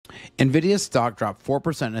Nvidia's stock dropped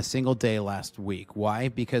 4% in a single day last week. Why?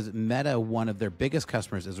 Because Meta, one of their biggest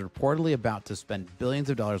customers, is reportedly about to spend billions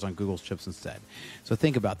of dollars on Google's chips instead. So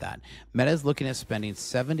think about that. Meta is looking at spending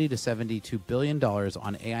 $70 to $72 billion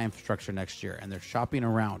on AI infrastructure next year, and they're shopping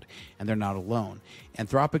around, and they're not alone.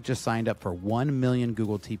 Anthropic just signed up for 1 million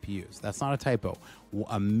Google TPUs. That's not a typo.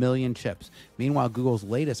 1 million chips. Meanwhile, Google's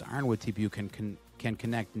latest Ironwood TPU can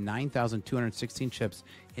connect 9,216 chips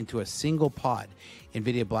into a single pod.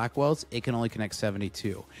 Nvidia Blackwells, it can only connect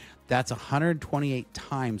 72. That's 128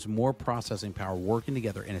 times more processing power working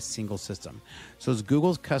together in a single system. So is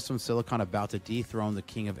Google's custom silicon about to dethrone the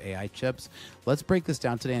king of AI chips? Let's break this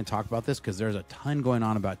down today and talk about this because there's a ton going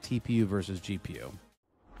on about TPU versus GPU.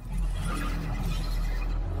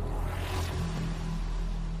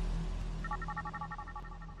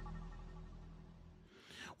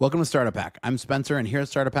 Welcome to Startup Hack. I'm Spencer, and here at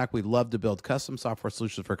Startup Hack, we love to build custom software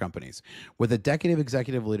solutions for companies. With a decade of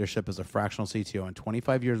executive leadership as a fractional CTO and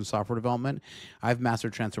 25 years in software development, I've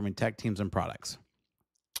mastered transforming tech teams and products.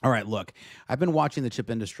 All right, look, I've been watching the chip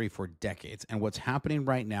industry for decades, and what's happening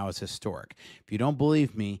right now is historic. If you don't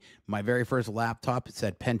believe me, my very first laptop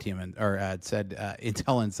said Pentium,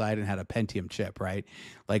 Intel inside and had a Pentium chip, right?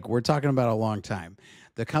 Like, we're talking about a long time.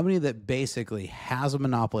 The company that basically has a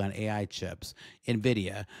monopoly on AI chips,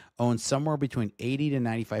 Nvidia, owns somewhere between 80 to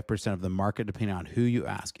 95% of the market, depending on who you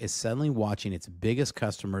ask, is suddenly watching its biggest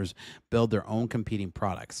customers build their own competing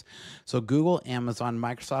products. So Google, Amazon,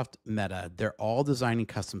 Microsoft, Meta, they're all designing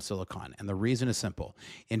custom silicon, and the reason is simple.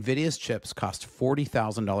 Nvidia's chips cost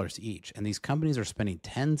 $40,000 each, and these companies are spending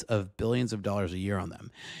tens of billions of dollars a year on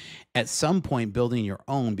them. At some point, building your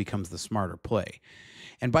own becomes the smarter play.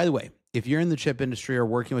 And by the way, if you're in the chip industry or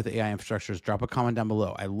working with AI infrastructures, drop a comment down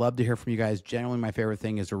below. I love to hear from you guys. Generally, my favorite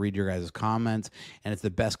thing is to read your guys' comments, and it's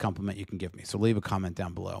the best compliment you can give me. So leave a comment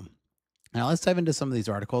down below. Now, let's dive into some of these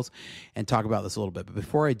articles and talk about this a little bit. But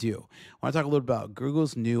before I do, I want to talk a little about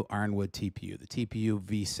Google's new Ironwood TPU, the TPU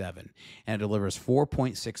V7, and it delivers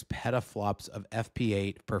 4.6 petaflops of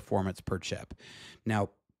FP8 performance per chip. Now,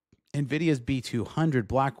 NVIDIA's B200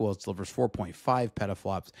 Blackwell delivers 4.5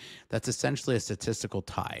 petaflops. That's essentially a statistical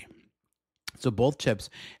tie. So both chips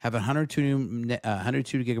have 102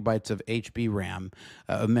 gigabytes of HB RAM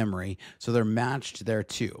of memory, so they're matched there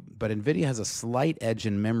too. But NVIDIA has a slight edge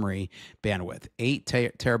in memory bandwidth, 8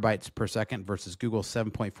 terabytes per second versus Google's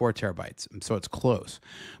 7.4 terabytes, so it's close.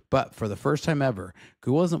 But for the first time ever,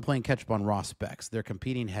 Google isn't playing catch-up on raw specs. They're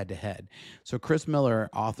competing head-to-head. So Chris Miller,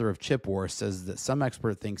 author of Chip War, says that some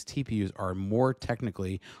expert thinks TPUs are more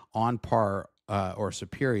technically on par or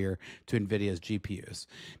superior to NVIDIA's GPUs.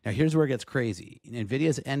 Now, here's where it gets crazy.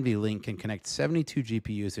 NVIDIA's NVLink can connect 72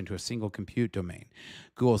 GPUs into a single compute domain.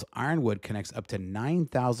 Google's Ironwood connects up to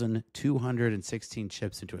 9,216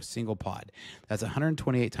 chips into a single pod. That's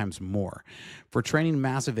 128 times more. For training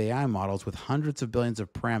massive AI models with hundreds of billions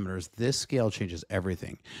of parameters, this scale changes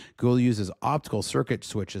everything. Google uses optical circuit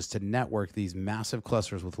switches to network these massive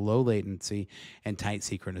clusters with low latency and tight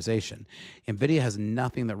synchronization. NVIDIA has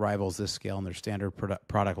nothing that rivals this scale in their standard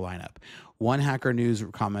product lineup. One Hacker News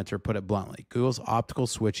commenter put it bluntly: Google's optical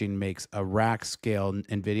switching makes a rack scale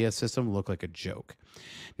NVIDIA system look like a joke.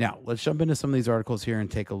 Now, let's jump into some of these articles here and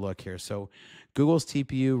take a look here. So, Google's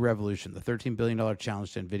TPU revolution, the $13 billion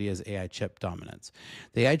challenge to NVIDIA's AI chip dominance.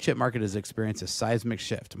 The AI chip market has experienced a seismic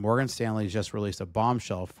shift. Morgan Stanley just released a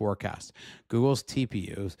bombshell forecast. Google's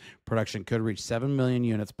TPUs production could reach 7 million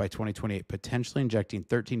units by 2028, potentially injecting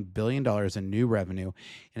 $13 billion in new revenue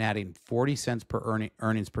and adding 40 cents per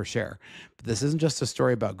earnings per share. But this isn't just a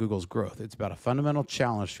story about Google's growth. It's about a fundamental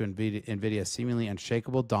challenge to NVIDIA's seemingly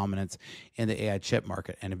unshakable dominance in the AI chip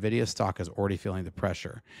market, and NVIDIA stock is already feeling the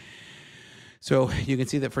pressure. So you can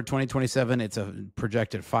see that for 2027, it's a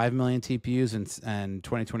projected 5 million TPUs, and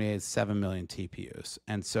 2028 is 7 million TPUs.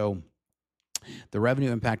 And so the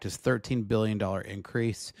revenue impact is $13 billion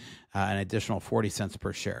increase, an additional 40 cents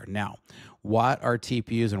per share. Now, what are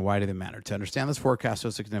TPUs and why do they matter? To understand this forecast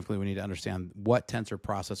so significantly, we need to understand what tensor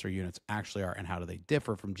processor units actually are and how do they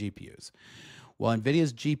differ from GPUs. Well,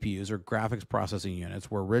 NVIDIA's GPUs, or graphics processing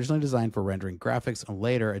units, were originally designed for rendering graphics and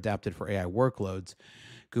later adapted for AI workloads.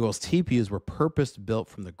 Google's TPUs were purpose-built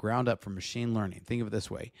from the ground up for machine learning. Think of it this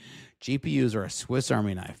way. GPUs are a Swiss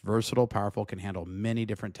Army knife, versatile, powerful, can handle many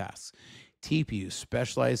different tasks. TPUs,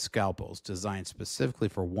 specialized scalpels designed specifically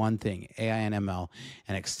for one thing, AI and ML,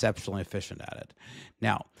 and exceptionally efficient at it.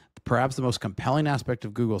 Now, perhaps the most compelling aspect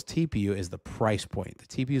of Google's TPU is the price point. The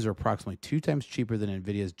TPUs are approximately 2 times cheaper than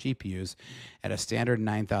NVIDIA's GPUs at a standard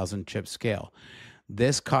 9,000 chip scale.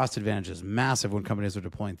 This cost advantage is massive when companies are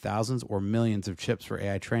deploying thousands or millions of chips for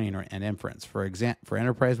AI training and inference. For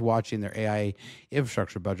enterprise watching their AI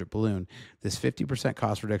infrastructure budget balloon, this 50%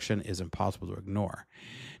 cost reduction is impossible to ignore.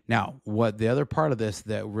 Now, what the other part of this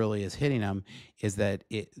that really is hitting them is that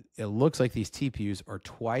it looks like these TPUs are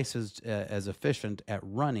twice as efficient at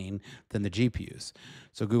running than the GPUs.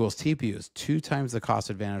 So Google's TPUs, 2 times the cost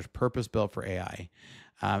advantage, purpose built for AI.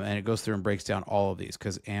 And it goes through and breaks down all of these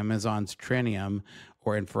because Amazon's Trainium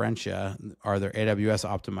or Inferentia are their AWS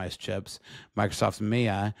optimized chips. Microsoft's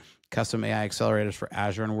Mia, custom AI accelerators for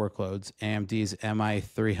Azure and workloads. AMD's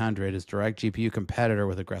MI300 is direct GPU competitor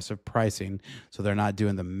with aggressive pricing, so they're not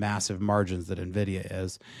doing the massive margins that Nvidia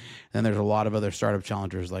is. And then there's a lot of other startup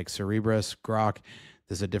challengers like Cerebras, Grok.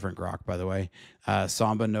 This is a different Grok, by the way,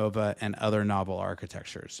 Samba Nova, and other novel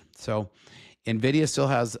architectures. So Nvidia still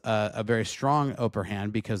has a very strong upper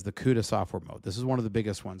hand because the CUDA software mode. This is one of the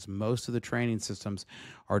biggest ones. Most of the training systems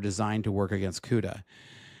are designed to work against CUDA.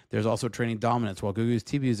 There's also training dominance. While Google's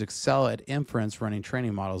TPUs excel at inference running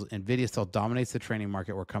training models, Nvidia still dominates the training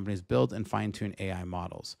market where companies build and fine-tune AI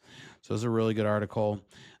models. So this is a really good article.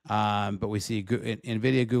 But we see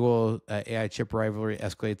Nvidia Google AI chip rivalry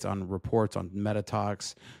escalates on reports on Meta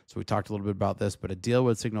talks. So we talked a little bit about this, but a deal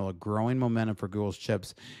would signal a growing momentum for Google's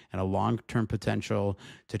chips and a long-term potential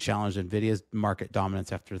to challenge Nvidia's market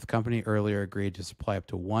dominance after the company earlier agreed to supply up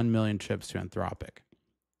to 1 million chips to Anthropic.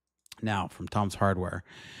 Now, from Tom's Hardware.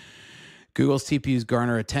 Google's TPUs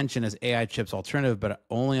garner attention as AI chips alternative, but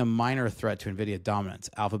only a minor threat to NVIDIA dominance.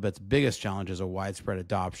 Alphabet's biggest challenge is a widespread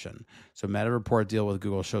adoption. So Meta report deal with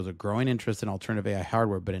Google shows a growing interest in alternative AI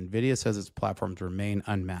hardware, but NVIDIA says its platforms remain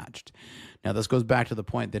unmatched. Now, this goes back to the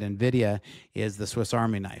point that NVIDIA is the Swiss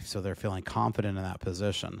Army knife, so they're feeling confident in that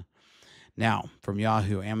position. Now, from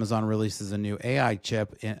Yahoo, Amazon releases a new AI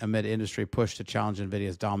chip amid industry push to challenge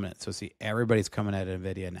NVIDIA's dominance. So see, everybody's coming at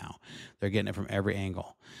NVIDIA now. They're getting it from every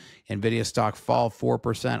angle. NVIDIA stock fall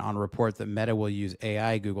 4% on report that Meta will use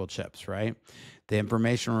AI Google chips, right? The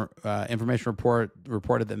information report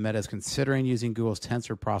reported that Meta is considering using Google's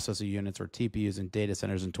tensor processor units or TPUs in data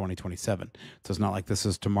centers in 2027. So it's not like this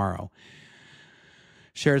is tomorrow.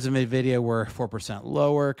 Shares of NVIDIA were 4%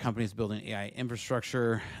 lower. Companies building AI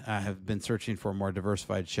infrastructure have been searching for a more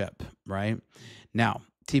diversified chip, right? Now,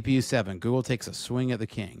 TPU 7, Google takes a swing at the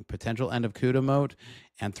king. Potential end of CUDA mode,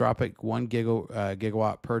 Anthropic 1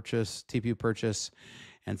 gigawatt purchase, TPU purchase.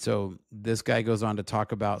 And so this guy goes on to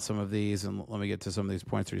talk about some of these, and let me get to some of these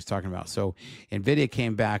points that he's talking about. So NVIDIA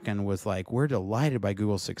came back and was like, we're delighted by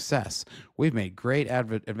Google's success. We've made great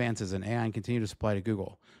advances in AI and continue to supply to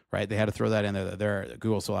Google, right? They had to throw that in there.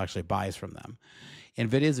 Google still actually buys from them.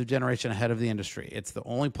 NVIDIA is a generation ahead of the industry. It's the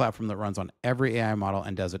only platform that runs on every AI model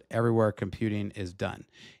and does it everywhere computing is done.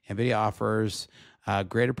 NVIDIA offers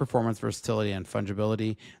greater performance, versatility, and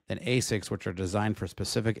fungibility than ASICs, which are designed for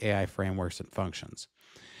specific AI frameworks and functions.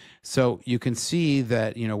 So you can see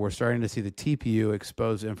that, we're starting to see the TPU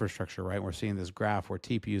exposed infrastructure, right? We're seeing this graph where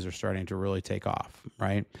TPUs are starting to really take off,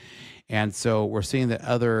 right? And so we're seeing the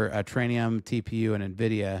other Trainium, TPU, and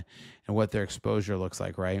NVIDIA and what their exposure looks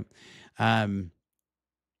like, right?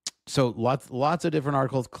 So lots of different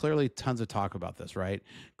articles, clearly tons of talk about this, right?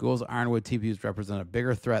 Google's Ironwood TPUs represent a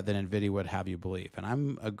bigger threat than NVIDIA would have you believe. And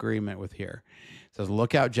I'm in agreement with here. It says,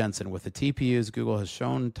 look out, Jensen. With the TPUs, Google has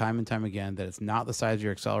shown time and time again that it's not the size of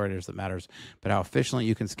your accelerators that matters, but how efficiently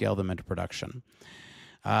you can scale them into production.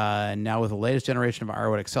 Now with the latest generation of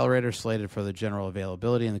Ironwood accelerators slated for the general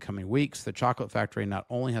availability in the coming weeks, the Chocolate Factory not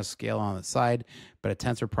only has scale on its side, but a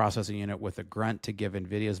tensor processing unit with a grunt to give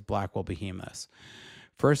NVIDIA's Blackwell behemoths.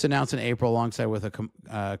 First announced in April alongside with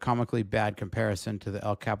a comically bad comparison to the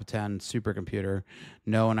El Capitan supercomputer.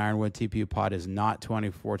 No, an Ironwood TPU pod is not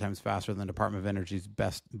 24 times faster than Department of Energy's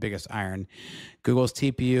biggest iron. Google's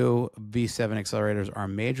TPU V7 accelerators are a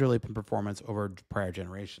major leap in performance over prior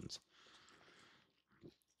generations.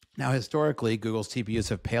 Now, historically, Google's TPUs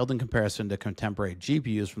have paled in comparison to contemporary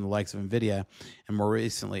GPUs from the likes of NVIDIA and more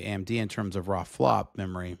recently AMD in terms of raw flop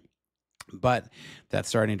memory. But that's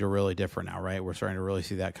starting to really differ now, right? We're starting to really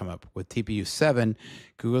see that come up. With TPU 7,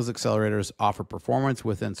 Google's accelerators offer performance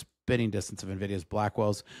within spitting distance of NVIDIA's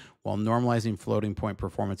Blackwells while normalizing floating point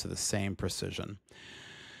performance at the same precision.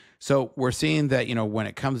 So we're seeing that, when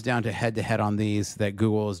it comes down to head-to-head on these, that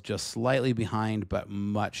Google is just slightly behind, but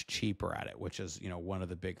much cheaper at it, which is, one of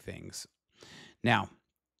the big things. Now,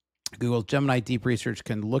 Google's Gemini Deep Research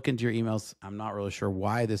can look into your emails. I'm not really sure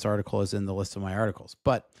why this article is in the list of my articles,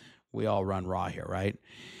 but we all run raw here, right?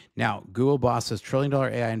 Now, Google boss says $1 trillion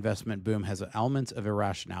AI investment boom has elements of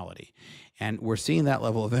irrationality. And we're seeing that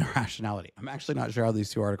level of irrationality. I'm actually not sure how these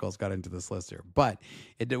two articles got into this list here, but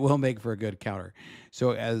it will make for a good counter.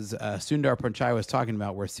 So as Sundar Pichai was talking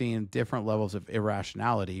about, we're seeing different levels of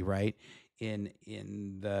irrationality, right? In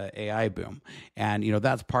the AI boom. And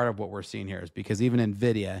that's part of what we're seeing here, is because even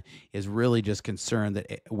Nvidia is really just concerned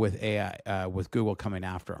that with AI, with Google coming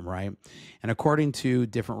after them, right? And according to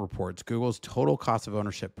different reports, Google's total cost of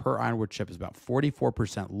ownership per Ironwood chip is about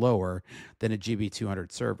 44% lower than a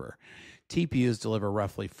GB200 server. TPUs deliver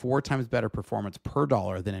roughly 4 times better performance per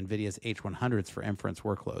dollar than NVIDIA's H100s for inference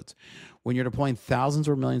workloads. When you're deploying thousands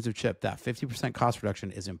or millions of chips, that 50% cost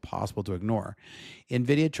reduction is impossible to ignore.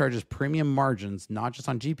 NVIDIA charges premium margins not just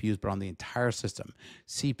on GPUs, but on the entire system: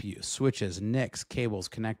 CPUs, switches, NICs, cables,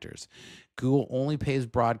 connectors. Google only pays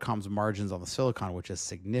Broadcom's margins on the silicon, which is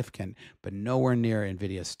significant, but nowhere near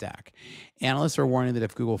NVIDIA's stack. Analysts are warning that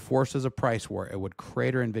if Google forces a price war, it would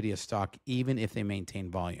crater NVIDIA's stock even if they maintain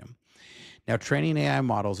volume. Now, training AI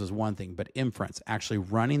models is one thing, but inference, actually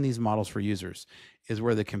running these models for users, is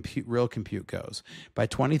where the real compute goes. By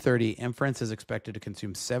 2030, inference is expected to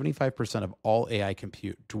consume 75% of all AI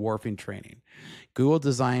compute, dwarfing training. Google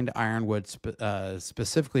designed Ironwood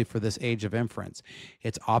specifically for this age of inference.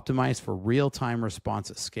 It's optimized for real-time response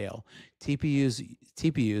at scale. TPUs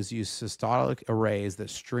use systolic arrays that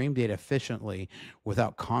stream data efficiently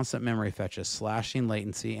without constant memory fetches, slashing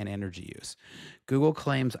latency and energy use. Google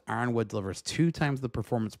claims Ironwood delivers 2 times the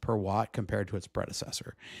performance per watt compared to its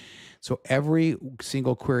predecessor. So every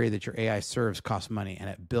single query that your AI serves costs money, and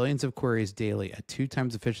at billions of queries daily, a 2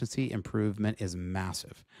 times efficiency improvement is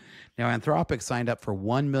massive. Now, Anthropic signed up for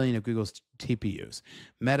 1 million of Google's TPUs.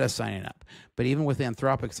 Meta signing up. But even with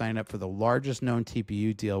Anthropic signing up for the largest known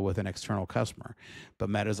TPU deal with an external customer. But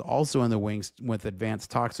Meta is also in the wings with advanced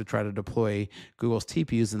talks to try to deploy Google's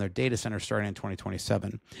TPUs in their data center starting in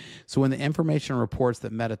 2027. So when the information reports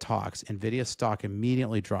that Meta talks, NVIDIA's stock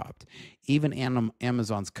immediately dropped. Even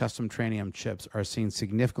Amazon's custom Trainium chips are seeing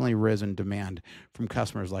significantly risen demand from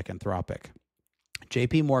customers like Anthropic.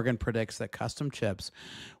 JP Morgan predicts that custom chips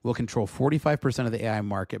will control 45% of the AI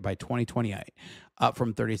market by 2028, up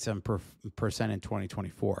from 37% in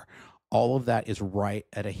 2024. All of that is right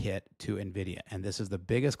at a hit to NVIDIA. And this is the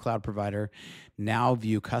biggest cloud provider now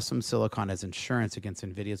view custom silicon as insurance against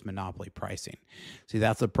NVIDIA's monopoly pricing. See,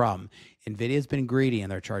 that's the problem. NVIDIA's been greedy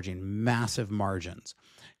and they're charging massive margins.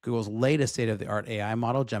 Google's latest state-of-the-art AI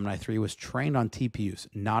model, Gemini 3, was trained on TPUs,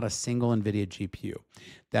 not a single NVIDIA GPU.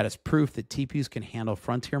 That is proof that TPUs can handle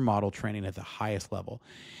frontier model training at the highest level.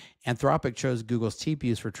 Anthropic chose Google's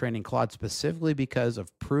TPUs for training Claude specifically because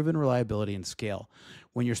of proven reliability and scale.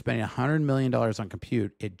 When you're spending $100 million on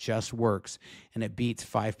compute, it just works, and it beats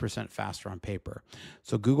 5% faster on paper.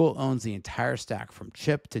 So Google owns the entire stack from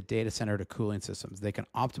chip to data center to cooling systems. They can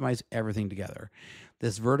optimize everything together.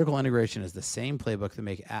 This vertical integration is the same playbook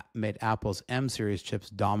that made Apple's M series chips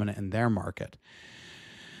dominant in their market.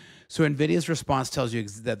 So NVIDIA's response tells you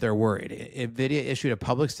that they're worried. NVIDIA issued a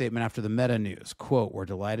public statement after the Meta news. Quote, "We're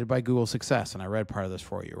delighted by Google's success." And I read part of this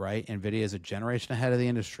for you, right? NVIDIA is a generation ahead of the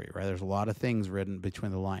industry, right? There's a lot of things written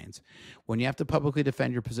between the lines. When you have to publicly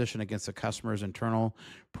defend your position against a customer's internal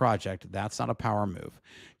project, that's not a power move.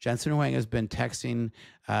 Jensen Huang has been texting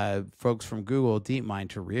folks from Google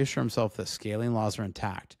DeepMind to reassure himself that scaling laws are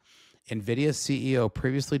intact. NVIDIA's CEO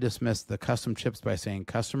previously dismissed the custom chips by saying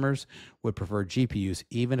customers would prefer GPUs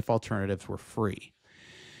even if alternatives were free.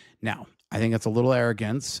 Now, I think that's a little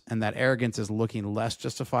arrogance, and that arrogance is looking less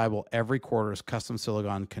justifiable every quarter as custom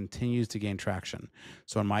silicon continues to gain traction.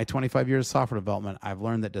 So in my 25 years of software development, I've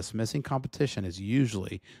learned that dismissing competition is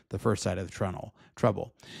usually the first side of the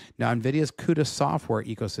trouble. Now, NVIDIA's CUDA software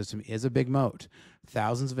ecosystem is a big moat.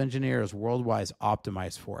 Thousands of engineers worldwide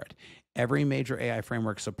optimize for it. Every major AI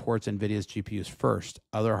framework supports NVIDIA's GPUs first,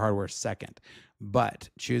 other hardware second. But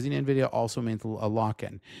choosing NVIDIA also means a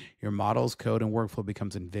lock-in. Your model's code and workflow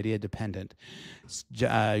becomes NVIDIA dependent.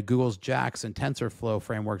 Google's JAX and TensorFlow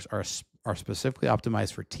frameworks are specifically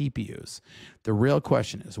optimized for TPUs. The real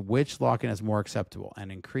question is which lock-in is more acceptable,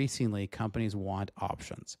 and increasingly companies want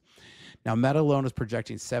options. Now, Meta alone is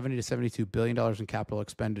projecting $70 to $72 billion in capital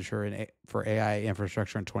expenditure for AI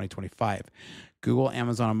infrastructure in 2025. Google,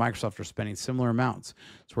 Amazon, and Microsoft are spending similar amounts.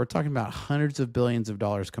 So we're talking about hundreds of billions of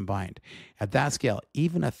dollars combined. At that scale,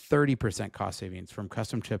 even a 30% cost savings from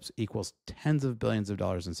custom chips equals tens of billions of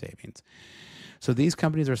dollars in savings. So these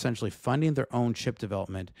companies are essentially funding their own chip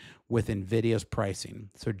development with NVIDIA's pricing.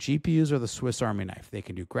 So GPUs are the Swiss Army knife. They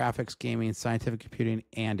can do graphics, gaming, scientific computing,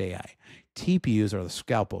 and AI. TPUs are the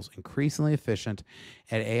scalpels, increasingly efficient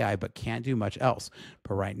at AI, but can't do much else.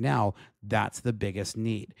 But right now, that's the biggest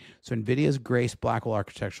need. So NVIDIA's Grace Blackwell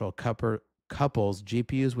architecture couples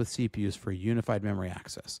GPUs with CPUs for unified memory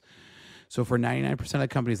access. So for 99% of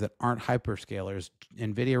companies that aren't hyperscalers,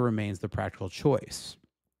 Nvidia remains the practical choice.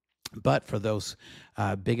 But for those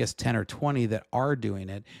biggest 10 or 20 that are doing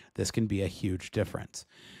it, this can be a huge difference.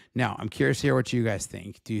 Now, I'm curious to hear what you guys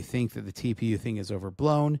think. Do you think that the TPU thing is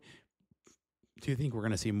overblown? Do you think we're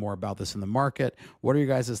going to see more about this in the market? What are your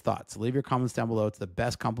guys' thoughts? Leave your comments down below. It's the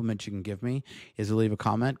best compliment you can give me is to leave a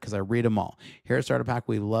comment because I read them all. Here at Startup Hack,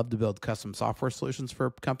 we love to build custom software solutions for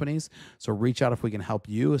companies. So reach out if we can help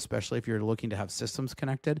you, especially if you're looking to have systems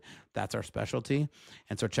connected. That's our specialty.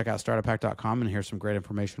 And so check out startuphack.com and here's some great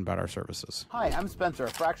information about our services. Hi, I'm Spencer, a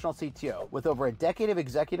fractional CTO. With over a decade of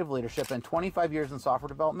executive leadership and 25 years in software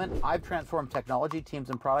development, I've transformed technology teams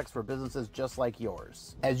and products for businesses just like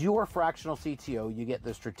yours. As your fractional CTO, you get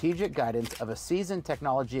the strategic guidance of a seasoned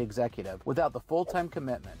technology executive without the full-time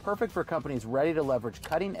commitment, perfect for companies ready to leverage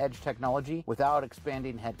cutting-edge technology without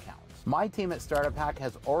expanding headcount. My team at Startup Hack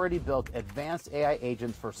has already built advanced AI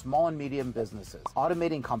agents for small and medium businesses,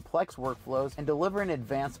 automating complex workflows and delivering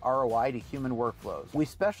advanced ROI to human workflows. We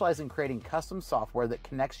specialize in creating custom software that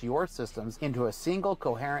connects your systems into a single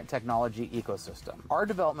coherent technology ecosystem. Our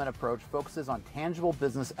development approach focuses on tangible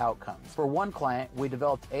business outcomes. For one client, we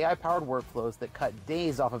developed AI-powered workflows that cut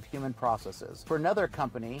days off of human processes. For another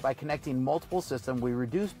company, by connecting multiple systems, we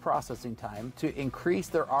reduced processing time to increase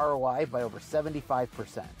their ROI by over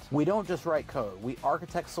 75%. We don't just write code, we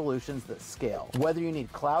architect solutions that scale. Whether you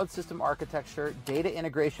need cloud system architecture, data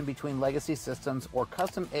integration between legacy systems, or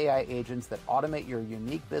custom AI agents that automate your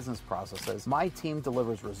unique business processes, my team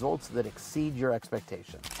delivers results that exceed your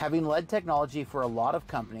expectations. Having led technology for a lot of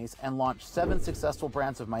companies and launched 7 successful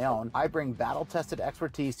brands of my own, I bring battle-tested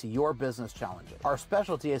expertise to your business challenges. Our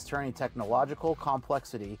specialty is turning technological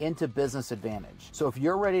complexity into business advantage. So if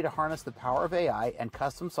you're ready to harness the power of AI and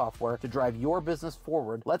custom software to drive your business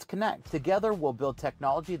forward, let's connect. Together, we'll build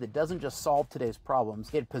technology that doesn't just solve today's problems,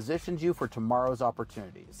 it positions you for tomorrow's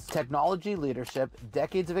opportunities. Technology leadership,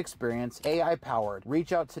 decades of experience, AI powered.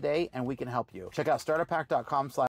 Reach out today and we can help you. Check out startuphack.com/.